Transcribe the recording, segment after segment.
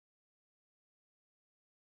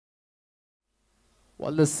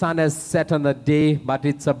Well, the sun has set on the day, but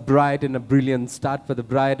it's a bright and a brilliant start for the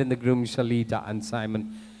bride and the groom, Shalita and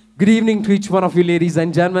Simon. Good evening to each one of you, ladies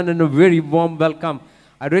and gentlemen, and a very warm welcome.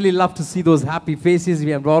 I really love to see those happy faces. We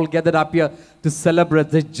have all gathered up here to celebrate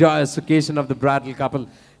the joyous occasion of the bridal couple.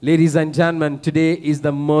 Ladies and gentlemen, today is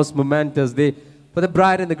the most momentous day for the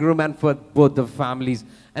bride and the groom and for both the families.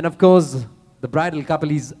 And of course, the bridal couple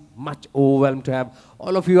is much overwhelmed to have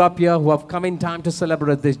all of you up here who have come in time to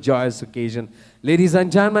celebrate this joyous occasion. Ladies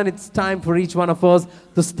and gentlemen, it's time for each one of us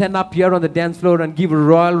to stand up here on the dance floor and give a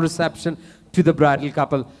royal reception to the bridal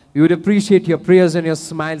couple. We would appreciate your prayers and your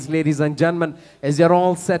smiles, ladies and gentlemen, as you're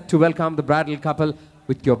all set to welcome the bridal couple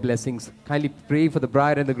with your blessings. Kindly pray for the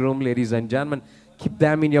bride and the groom, ladies and gentlemen. Keep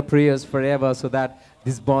them in your prayers forever so that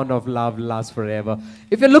this bond of love lasts forever.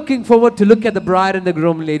 If you're looking forward to look at the bride and the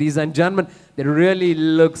groom, ladies and gentlemen, they really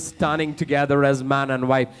look stunning together as man and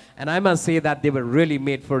wife. And I must say that they were really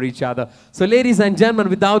made for each other. So ladies and gentlemen,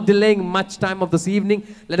 without delaying much time of this evening,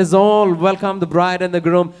 let us all welcome the bride and the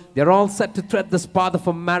groom. They're all set to tread this path of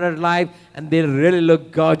a married life, and they really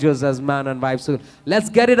look gorgeous as man and wife. So let's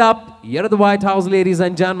get it up here at the White House, ladies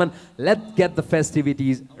and gentlemen. Let's get the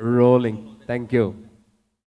festivities rolling. Thank you.